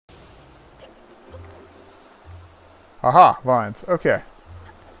Haha, vines. Okay.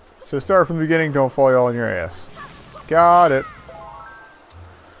 So start from the beginning, don't fall all in your ass. Got it.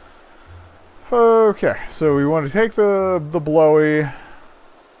 Okay, so we want to take the blowy.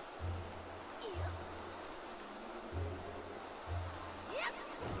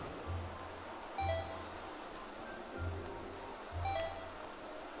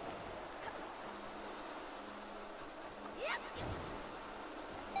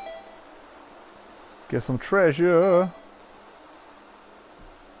 Get some treasure.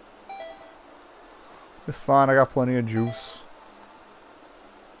 It's fine, I got plenty of juice.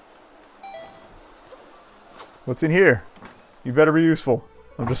 What's in here? You better be useful.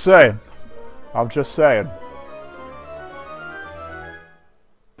 I'm just saying. I'm just saying.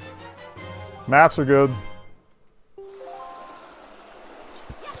 Maps are good.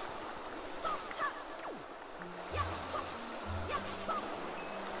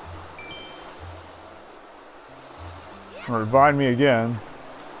 Revive me again.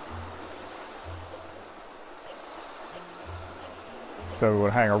 So we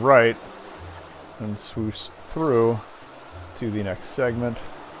would hang a right and swoosh through to the next segment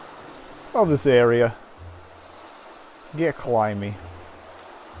of this area. Get climby.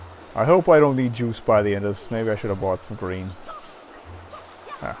 I hope I don't need juice by the end of this. Maybe I should have bought some green.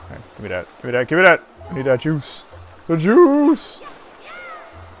 Ah, hey, give me that. Give me that. Give me that. I need that juice. The juice!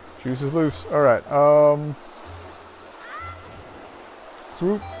 Juice is loose. Alright,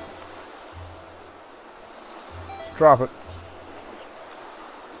 swoop. Drop it.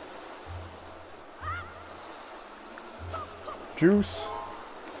 Juice.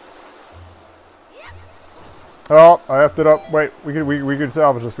 Oh, I effed it up. Wait, we could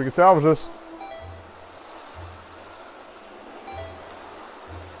salvage this. We could salvage this.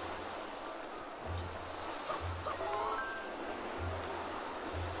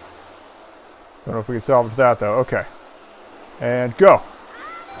 Don't know if we can salvage that though. Okay. And go.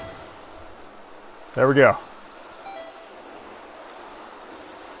 There we go.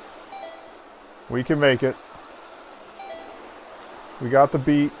 We can make it. We got the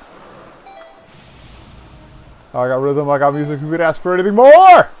beat. I got rhythm, I got music. Who could ask for anything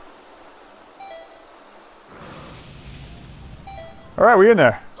more? Alright, we in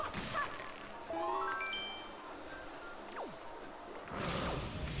there.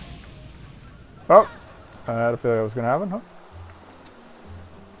 Oh. I had a feeling that was going to happen, huh?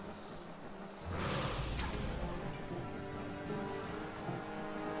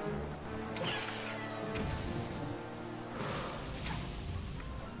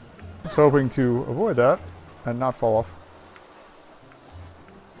 I was hoping to avoid that and not fall off.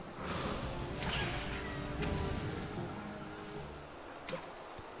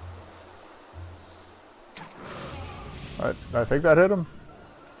 Alright, I think that hit him.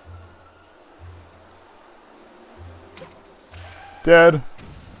 Dead.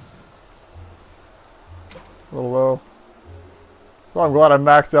 A little low. So I'm glad I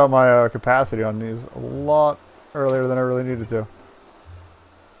maxed out my capacity on these a lot earlier than I really needed to.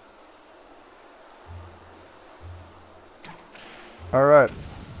 Alright.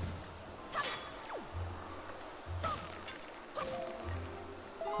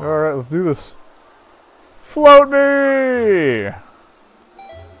 Alright, let's do this. Float me!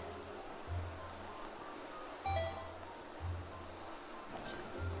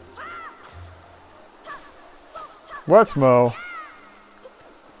 Let's mow.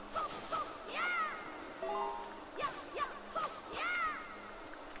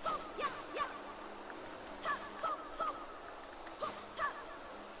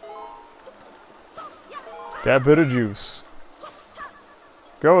 That bit of juice.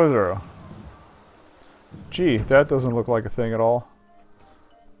 Go, Zero. Gee, that doesn't look like a thing at all.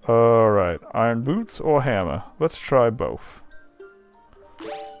 Alright, iron boots or hammer? Let's try both.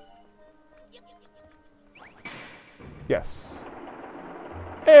 Yes.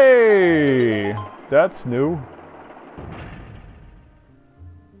 Hey! That's new.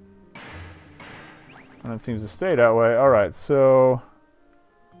 And it seems to stay that way. Alright, so...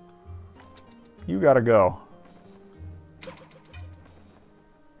 you gotta go.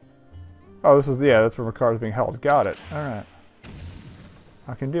 Oh, this is, yeah, that's where my car is being held. Got it. Alright.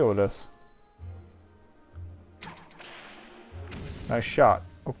 I can deal with this. Nice shot.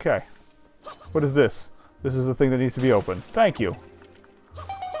 Okay. What is this? This is the thing that needs to be opened. Thank you.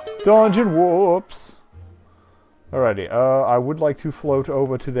 Dungeon whoops. Alrighty. I would like to float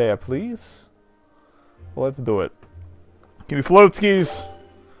over to there, please. Well, let's do it. Give me float skis.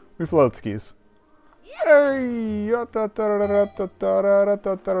 We float skis. Hey! We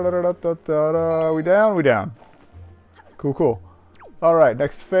down? We down. Cool, cool. Alright,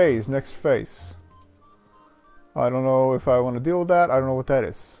 next phase, next phase. I don't know if I want to deal with that. I don't know what that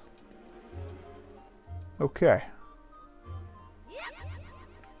is. Okay.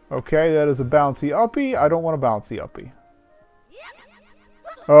 Okay, that is a bouncy uppie. I don't want a bouncy uppie.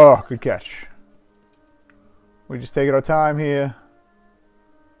 Oh, good catch. We just taking our time here.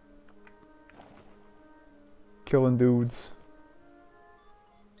 Killing dudes.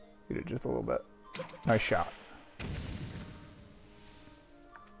 Hit it just a little bit. Nice shot.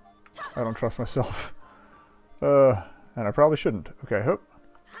 I don't trust myself. And I probably shouldn't. Okay, hook.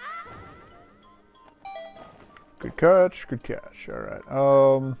 Good catch, good catch. Alright.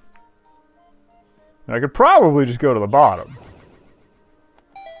 And I could probably just go to the bottom.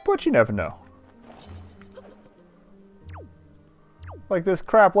 But you never know. Like this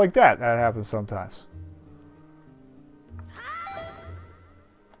crap like that. That happens sometimes.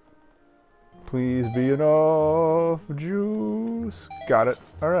 Please be enough juice. Got it.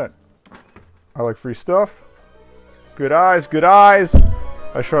 Alright. I like free stuff. Good eyes, good eyes.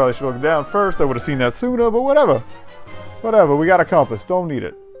 I surely should look down first. I would have seen that sooner, but whatever. Whatever, we got a compass. Don't need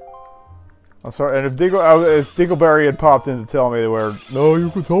it. I'm sorry, and if Diggleberry had popped in to tell me where, no, you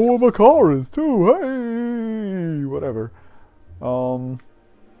can tell where my car is too. Hey, whatever. Float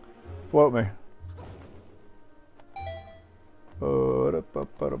me.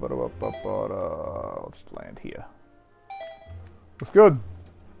 Let's land here. Looks good.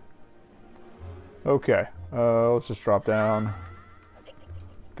 Okay, let's just drop down.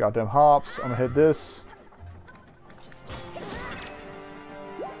 Goddamn hops. I'm gonna hit this.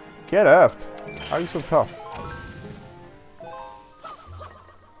 Get effed. How are you so tough? I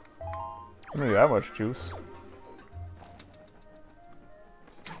don't need that much juice.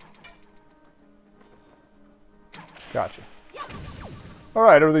 Gotcha.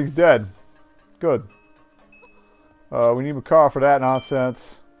 Alright, everything's dead. Good. We need a car for that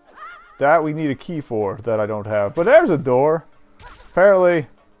nonsense. That we need a key for that I don't have. But there's a door. Apparently,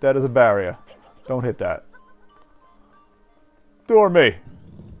 that is a barrier. Don't hit that. Door me.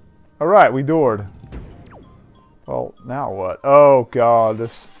 Alright, we doored. Well, now what? Oh god,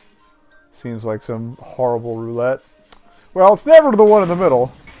 this seems like some horrible roulette. Well, it's never the one in the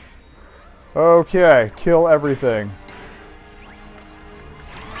middle. Okay, kill everything.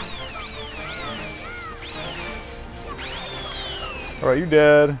 Alright, you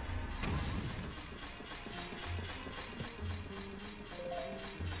dead.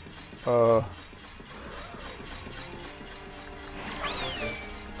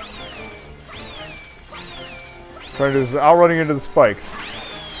 Trying to do this without running into the spikes.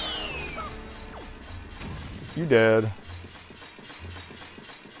 You dead.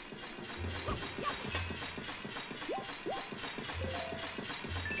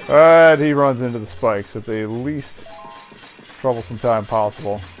 And he runs into the spikes at the least troublesome time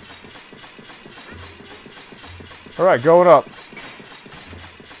possible. Alright, going up.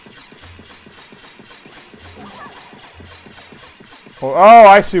 Oh,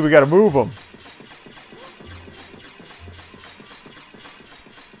 I see. We got to move them.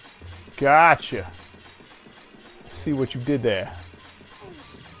 Gotcha. See what you did there.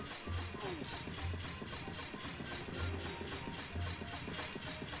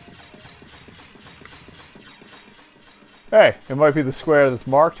 Hey, it might be the square that's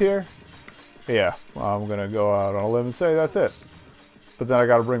marked here. Yeah, well, I'm going to go out on a limb and say that's it. But then I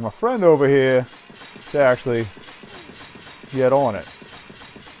got to bring my friend over here to actually get on it.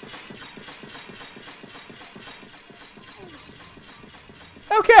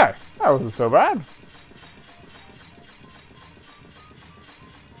 Okay, that wasn't so bad.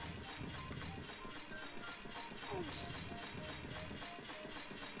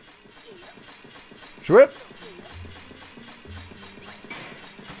 Schwip.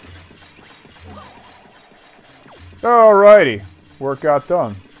 Alrighty, work got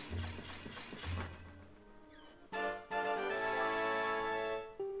done.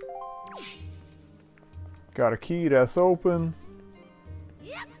 Got a key that's open.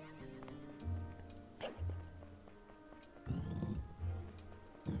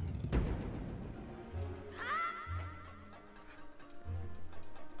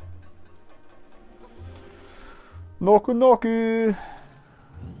 Knocky knocky.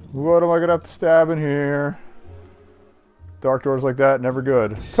 What am I gonna have to stab in here? Dark doors like that, never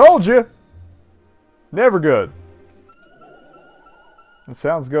good. Told you! Never good. It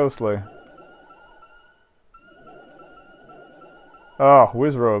sounds ghostly. Oh,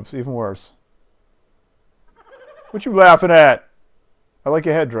 whiz robes, even worse. What you laughing at? I like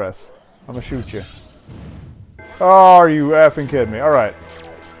your headdress. I'm gonna shoot you. Oh, are you effing kidding me? Alright.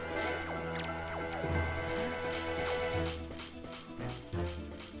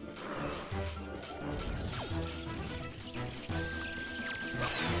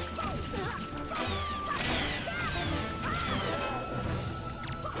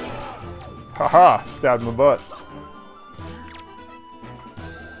 Haha! Stabbed in the butt.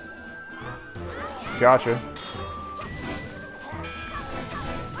 Gotcha.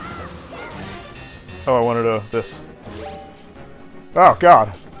 Oh, I wanted this. Oh,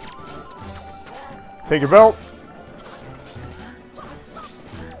 God. Take your belt.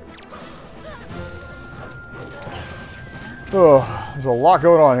 Oh, there's a lot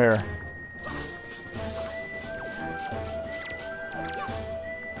going on here.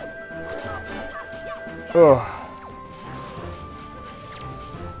 Oh.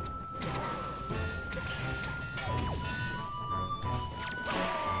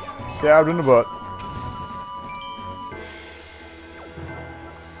 Stabbed in the butt.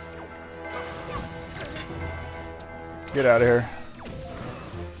 Get out of here.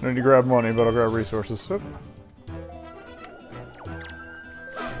 I need to grab money, but I'll grab resources. Oop.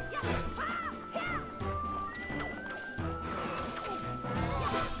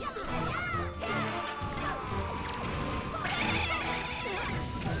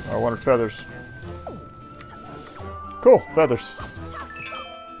 I wanted feathers. Cool, feathers.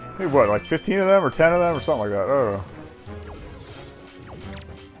 Hey, what, like 15 of them or 10 of them or something like that? Oh.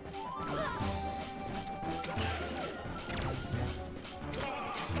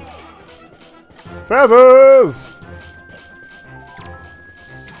 Feathers!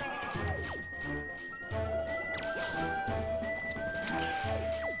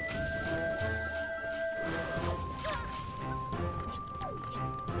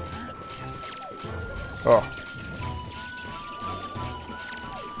 Oh.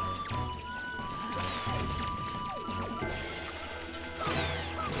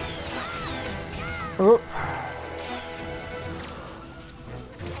 Oh.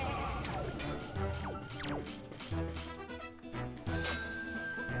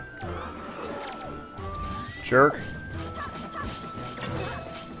 Jerk.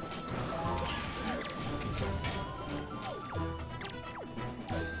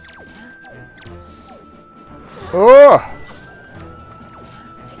 Oh!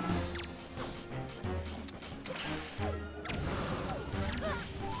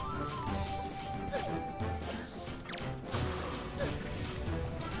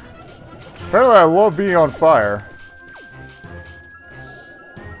 Apparently I love being on fire.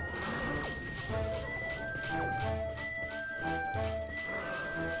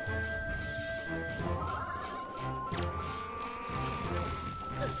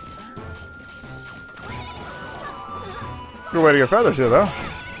 Good way to get feathers here, though.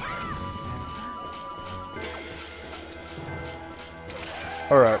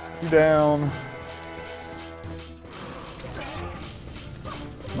 Alright, you down.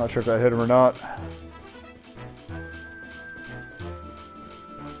 Not sure if that hit him or not.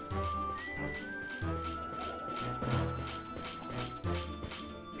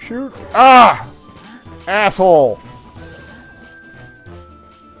 Shoot. Ah! Asshole!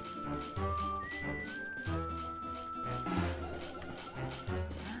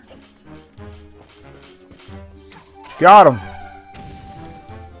 Got him!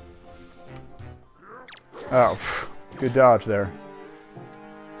 Oh, good dodge there.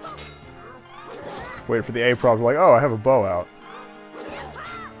 Just waited for the A-prop to be like, oh, I have a bow out.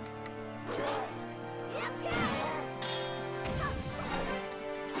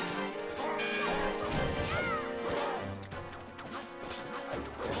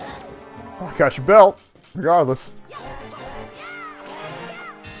 I got your belt, regardless.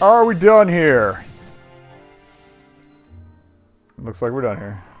 Are we done here? Looks like we're done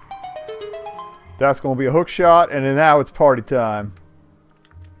here. That's going to be a hook shot, and then now it's party time.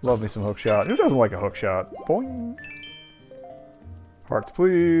 Love me some hook shot. Who doesn't like a hook shot? Boing. Hearts,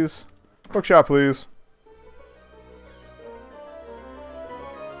 please. Hook shot, please.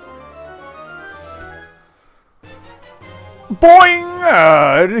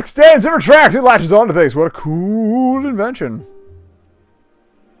 Boing! It extends, it retracts, it latches onto things. What a cool invention.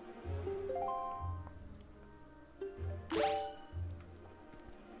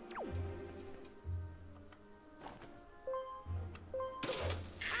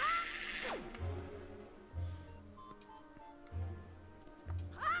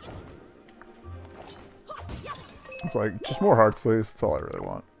 It's like, just more hearts, please. That's all I really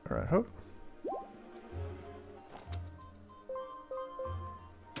want. Alright, hope.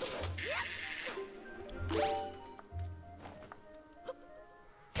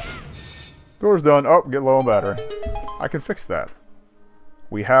 Door's done. Oh, get low on battery. I can fix that.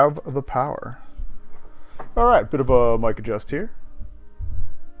 We have the power. Alright, bit of a mic adjust here.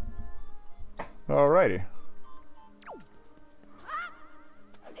 Alrighty.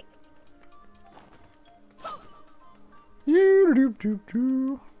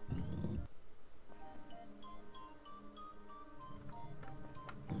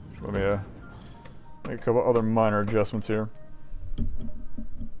 Let me make a couple other minor adjustments here.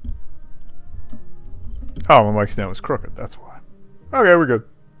 Oh, my mic stand was crooked, that's why. Okay, we're good.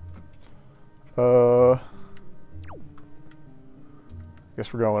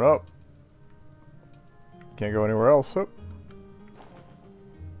 Guess we're going up. Can't go anywhere else. Oh.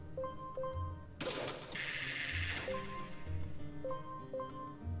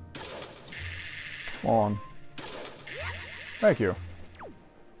 Come on. Thank you.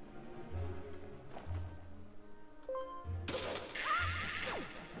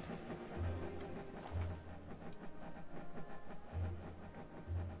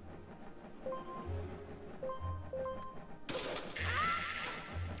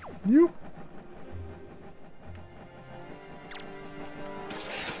 You.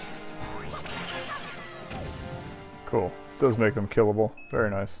 Cool. Does make them killable. Very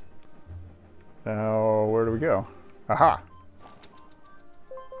nice. Now, where do we go? Aha!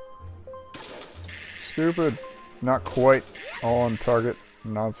 Stupid. Not quite on target.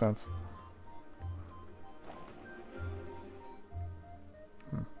 Nonsense.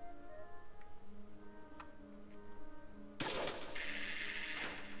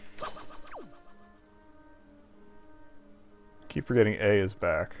 Keep forgetting A is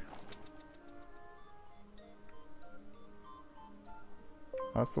back.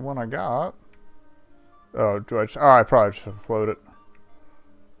 That's the one I got. Oh, do I? Oh, I probably should float it.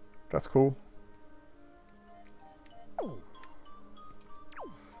 That's cool.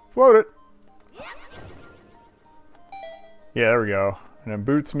 Float it. Yeah, there we go. And then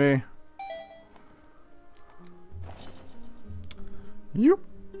boots me. Yoop.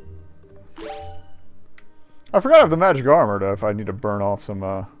 I forgot I have the magic armor though, if I need to burn off some,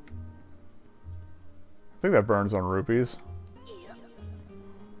 I think that burns on rupees.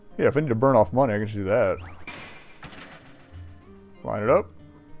 Yeah, if I need to burn off money, I can just do that. Line it up.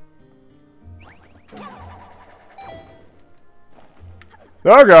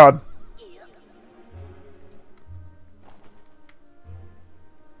 Oh god!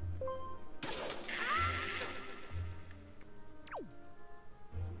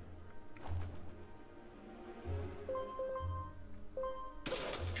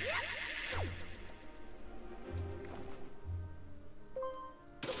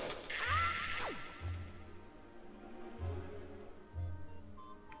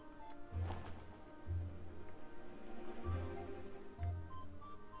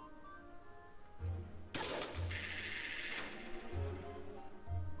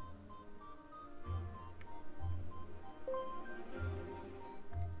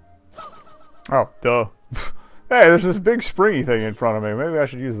 Oh, duh. Hey, there's this big springy thing in front of me. Maybe I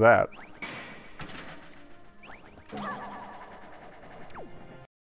should use that.